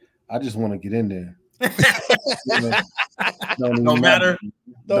 I just want to get in there. No matter.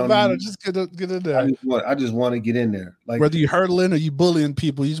 Don't matter. Just get in there. I just want to get in there. Like whether you hurdling or you bullying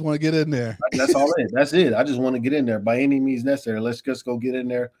people, you just want to get in there. That's all it is. That's it. I just want to get in there by any means necessary. Let's just go get in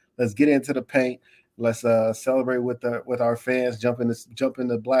there. Let's get into the paint. Let's celebrate with our fans. Jump in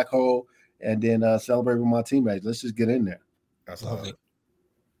the black hole, and then celebrate with my teammates. Let's just get in there. That's love it.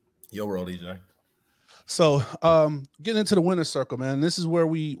 Your world, EJ. So getting into the winner's circle, man, this is where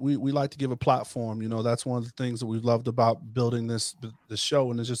we like to give a platform. That's one of the things that we've loved about building this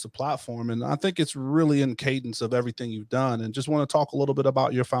show, and it's just a platform. And I think it's really in cadence of everything you've done. And just want to talk a little bit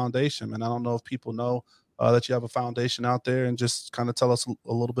about your foundation. And I don't know if people know that you have a foundation out there, and just kind of tell us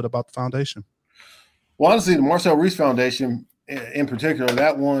a little bit about the foundation. Well, honestly, the Marcel Reese Foundation in particular,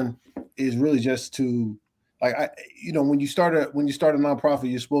 that one is really just to, like, when you start a nonprofit,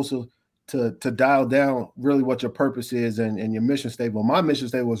 you're supposed to dial down really what your purpose is and your mission statement. My mission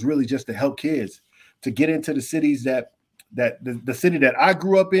statement was really just to help kids to get into the cities that the city that I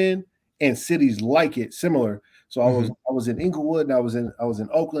grew up in and cities like it, similar. So I was in Inglewood, and I was in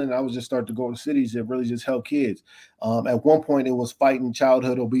Oakland, and I was just starting to go to cities that really just help kids. At one point, it was fighting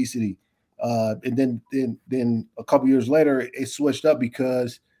childhood obesity, and then a couple years later, it switched up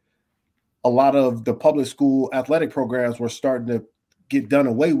because a lot of the public school athletic programs were starting to get done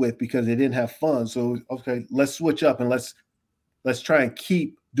away with because they didn't have funds. So okay, let's switch up and let's try and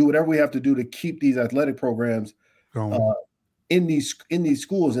do whatever we have to do to keep these athletic programs in these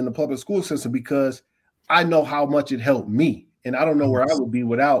schools, in the public school system, because I know how much it helped me, and I don't know where I would be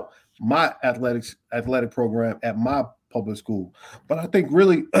without my athletic program at my public school. But I think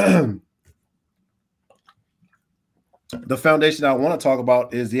really the foundation I want to talk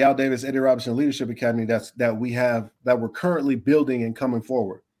about is the Al Davis Eddie Robinson Leadership Academy that we're currently building and coming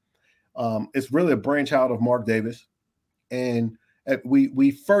forward. It's really a brainchild of Mark Davis, and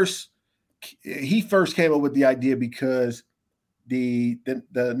he first came up with the idea because the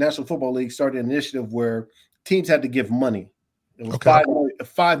National Football League started an initiative where teams had to give money. It was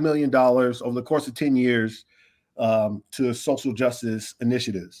 $5 million over the course of 10 years to social justice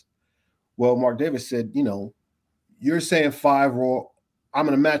initiatives. Well, Mark Davis said, you're saying 5, well, I'm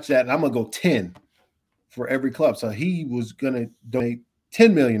going to match that, and I'm going to go 10 for every club. So he was going to donate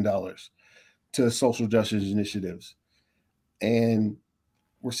 $10 million to social justice initiatives. And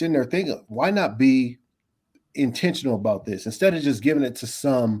we're sitting there thinking, why not be intentional about this instead of just giving it to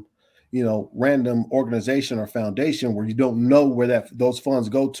some, random organization or foundation where you don't know where those funds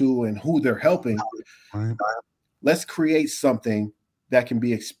go to and who they're helping. Right. Let's create something that can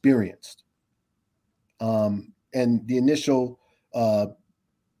be experienced. And the initial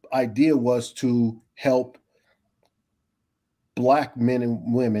idea was to help Black men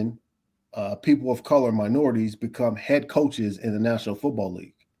and women, people of color, minorities, become head coaches in the National Football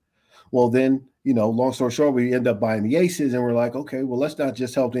League. Well, then, long story short, we end up buying the Aces, and we're like, okay, well, let's not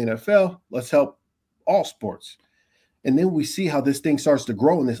just help the NFL, let's help all sports. And then we see how this thing starts to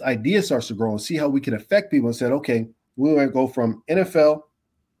grow, and this idea starts to grow, and see how we can affect people, and said, okay, we're going to go from NFL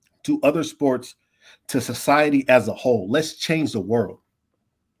to other sports to society as a whole. Let's change the world.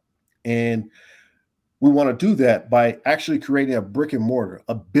 And we want to do that by actually creating a brick and mortar,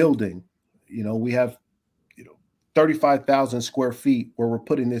 a building. We have 35,000 square feet where we're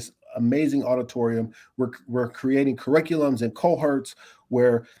putting this amazing auditorium. We're creating curriculums and cohorts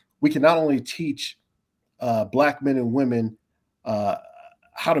where we can not only teach Black men and women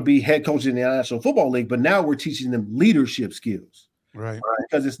how to be head coaches in the National Football League, but now we're teaching them leadership skills. Right.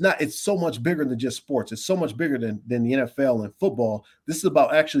 Because it's so much bigger than just sports. It's so much bigger than the NFL and football. This is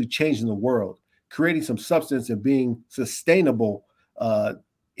about actually changing the world, creating some substance and being sustainable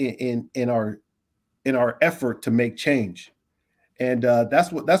in our effort to make change. And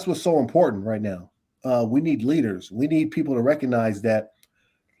that's what's so important right now. We need leaders. We need people to recognize that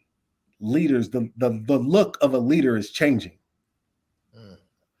leaders, the look of a leader is changing.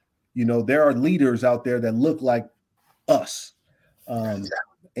 You know, there are leaders out there that look like us.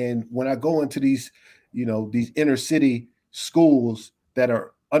 And when I go into these, you know, these inner city schools that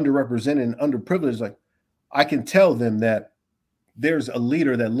are underrepresented and underprivileged, like I can tell them that there's a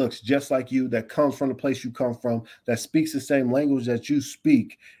leader that looks just like you, that comes from the place you come from, that speaks the same language that you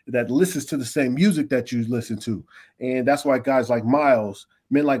speak, that listens to the same music that you listen to. And that's why guys like Miles,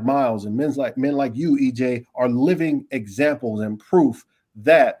 men like Miles, and men like you, EJ, are living examples and proof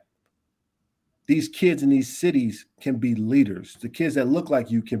that these kids in these cities can be leaders. The kids that look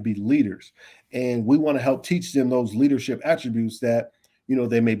like you can be leaders. And we want to help teach them those leadership attributes that, you know,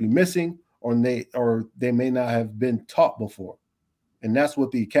 they may be missing or they may not have been taught before. And that's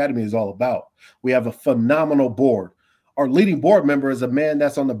what the Academy is all about. We have a phenomenal board. Our leading board member is a man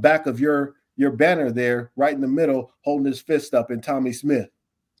that's on the back of your banner there, right in the middle, holding his fist up, and Tommy Smith.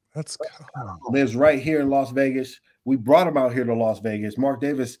 That's cool. Lives right here in Las Vegas. We brought him out here to Las Vegas. Mark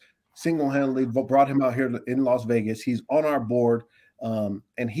Davis single-handedly brought him out here in Las Vegas. He's on our board,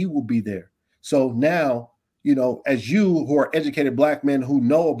 and he will be there. So now, you know, as you who are educated Black men who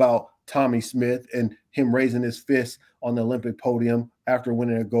know about Tommy Smith and him raising his fist on the Olympic podium after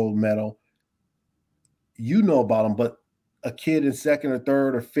winning a gold medal, you know about him, but a kid in second or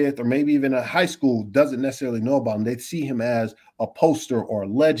third or fifth or maybe even a high school doesn't necessarily know about him. They see him as a poster or a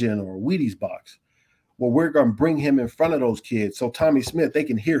legend or a Wheaties box. Well, we're going to bring him in front of those kids. So Tommy Smith, they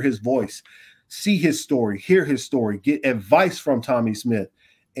can hear his voice, see his story, hear his story, get advice from Tommy Smith.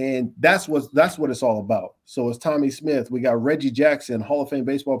 And that's what it's all about. So it's Tommy Smith. We got Reggie Jackson, Hall of Fame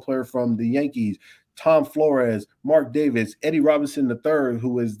baseball player from the Yankees, Tom Flores, Mark Davis, Eddie Robinson III,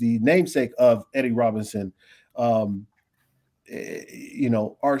 who is the namesake of Eddie Robinson. You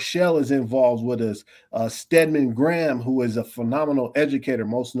know, Art Shell is involved with us. Stedman Graham, who is a phenomenal educator,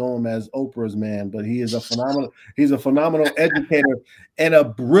 most know him as Oprah's man, but he's a phenomenal educator and a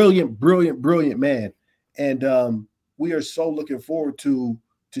brilliant man. And we are so looking forward to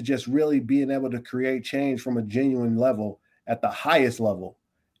just really being able to create change from a genuine level at the highest level.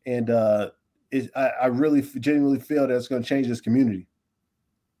 And I really genuinely feel that it's going to change this community.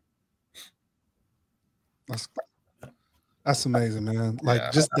 That's amazing, man.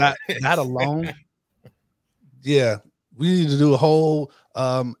 Like just that alone. Yeah. We need to do a whole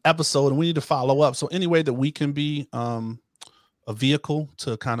episode and we need to follow up. So any way that we can be a vehicle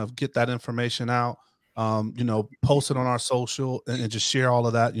to kind of get that information out, you know, post it on our social and just share all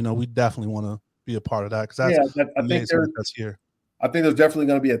of that. You know, we definitely want to be a part of that because that's that's here. I think there's definitely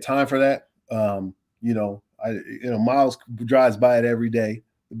going to be a time for that. You know, Miles drives by it every day.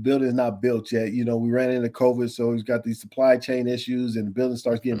 The building is not built yet. You know, we ran into COVID, so he's got these supply chain issues, and the building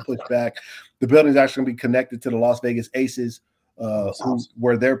starts getting pushed back. The building is actually going to be connected to the Las Vegas Aces,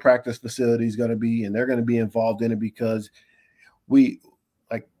 where their practice facility is going to be, and they're going to be involved in it because we,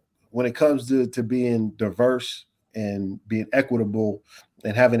 like, when it comes to being diverse and being equitable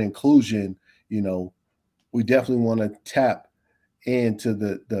and having inclusion, you know, we definitely want to tap into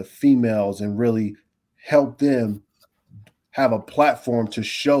the females and really help them have a platform to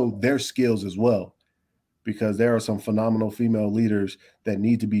show their skills as well, because there are some phenomenal female leaders that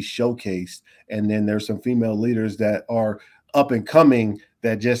need to be showcased. And then there's some female leaders that are up and coming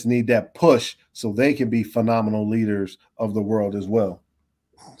that just need that push so they can be phenomenal leaders of the world as well.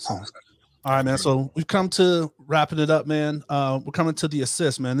 Awesome. All right, man. So we've come to wrapping it up, man. We're coming to the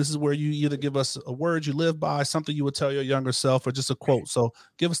assist, man. This is where you either give us a word you live by, something you would tell your younger self, or just a quote. So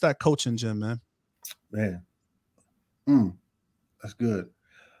give us that coaching gem, man. Man. That's good.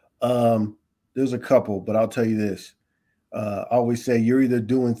 There's a couple, but I'll tell you this. I always say you're either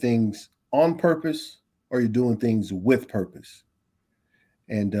doing things on purpose or you're doing things with purpose.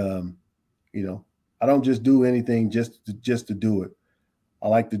 And, you know, I don't just do anything just to do it. I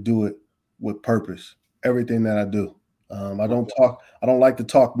like to do it with purpose, everything that I do. I don't like to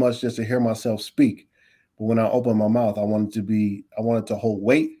talk much just to hear myself speak. But when I open my mouth, I want it to hold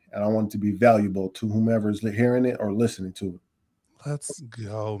weight, and I want it to be valuable to whomever is hearing it or listening to it. Let's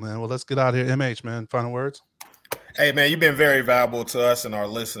go, man. Well, let's get out of here. MH, man. Final words. Hey, man, you've been very valuable to us and our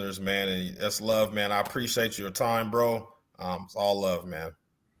listeners, man. And that's love, man. I appreciate your time, bro. It's all love, man.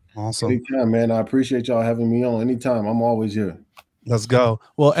 Awesome. Anytime, man. I appreciate y'all having me on. Anytime. I'm always here. Let's go.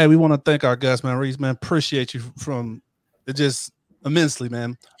 Well, hey, we want to thank our guest, man. Reese, man. Appreciate you from just immensely,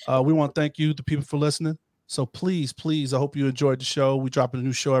 man. We want to thank you, the people, for listening. So please, I hope you enjoyed the show. We drop a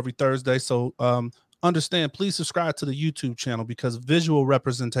new show every Thursday. So understand, please subscribe to the YouTube channel because visual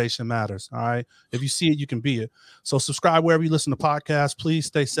representation matters. All right. If you see it, you can be it. So subscribe wherever you listen to podcasts. Please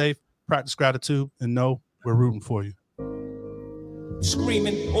stay safe, practice gratitude, and know we're rooting for you.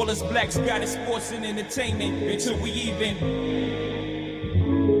 Screaming, all us blacks got is sports and entertainment until we even.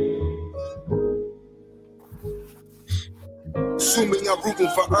 Assuming I'm rooting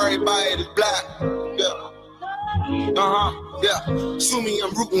for everybody that's black. Yeah. Yeah. Assuming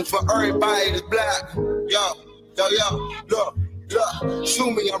I'm rooting for everybody that's black. Yo. Look.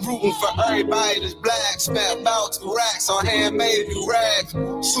 Assuming I'm rooting for everybody that's black. Spent about 2 racks on handmade new rags.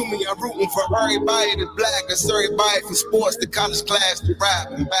 Assuming I'm rooting for everybody that's black. That's everybody from sports to college class to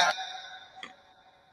rap and back.